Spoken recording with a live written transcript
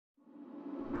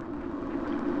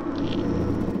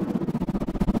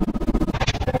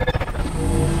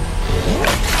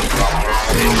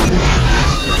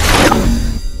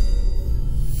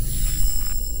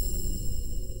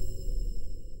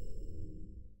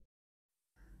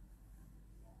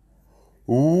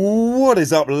What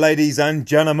is up, ladies and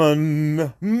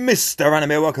gentlemen? Mr.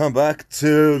 Anime, welcome back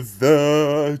to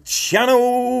the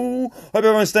channel. Hope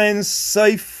everyone's staying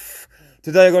safe.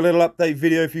 Today I got a little update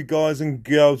video for you guys and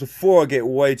girls. Before I get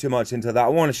way too much into that, I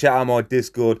want to shout out my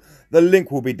Discord. The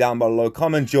link will be down below.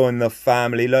 Come and join the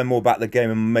family, learn more about the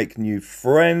game and make new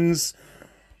friends.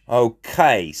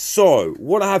 Okay, so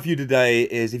what I have for you today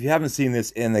is, if you haven't seen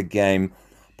this in the game,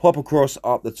 pop across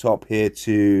up the top here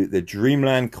to the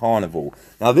DreamLand Carnival.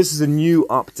 Now, this is a new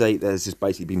update that has just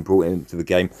basically been brought into the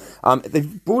game.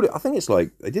 They've brought it, I think it's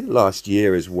like, they did it last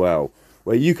year as well,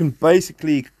 where you can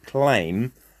basically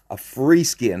claim a free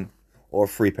skin or a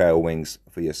free pair of wings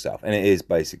for yourself. And it is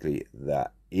basically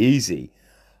that easy.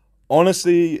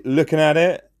 Honestly, looking at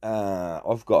it,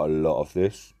 I've got a lot of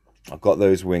this. I've got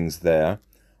those wings there.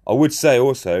 I would say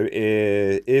also,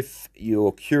 if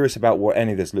you're curious about what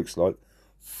any of this looks like,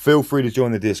 feel free to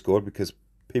join the Discord, because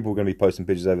people are going to be posting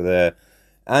pictures over there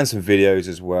and some videos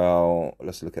as well.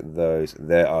 Let's look at those.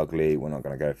 They're ugly. We're not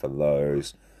going to go for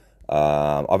those.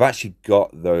 I've actually got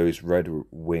those red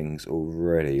wings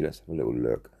already. Let's have a little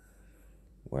look.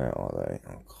 Where are they?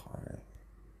 Okay.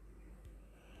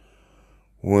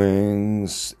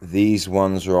 Wings. These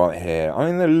ones right here. I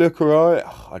mean, they look alright.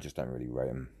 I just don't really rate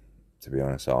them, to be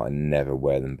honest. I never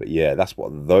wear them. But yeah, that's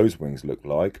what those wings look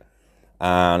like.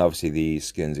 And obviously these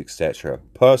skins, etc.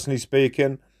 Personally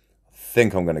speaking, I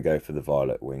think I'm going to go for the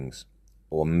violet wings.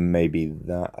 Or maybe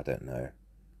that, I don't know.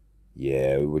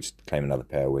 Yeah, we'll just claim another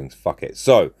pair of wings. Fuck it.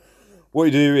 So, what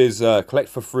you do is collect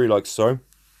for free like so.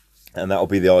 And that'll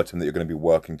be the item that you're going to be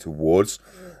working towards.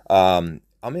 I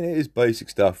mean, it is basic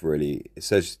stuff, really. It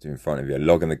says just in front of you,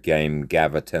 log in the game,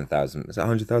 gather 10,000, is that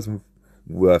 100,000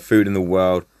 food in the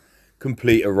world,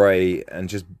 complete array, and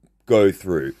just go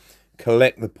through.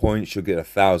 Collect the points, you'll get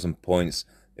 1,000 points.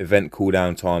 Event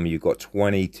cooldown time, you've got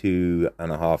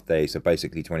 22.5 days, so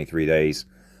basically 23 days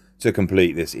to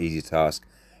complete this easy task.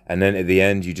 And then at the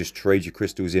end, you just trade your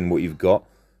crystals in what you've got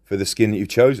for the skin that you've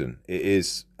chosen. It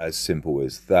is as simple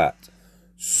as that.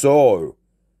 So,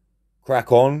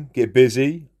 crack on, get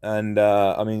busy, and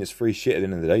I mean, it's free shit at the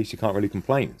end of the day, so you can't really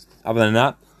complain. Other than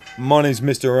that, my name's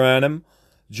Mr. Random.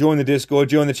 Join the Discord,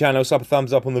 join the channel, slap a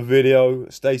thumbs up on the video,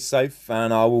 stay safe,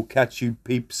 and I will catch you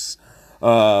peeps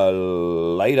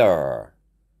later.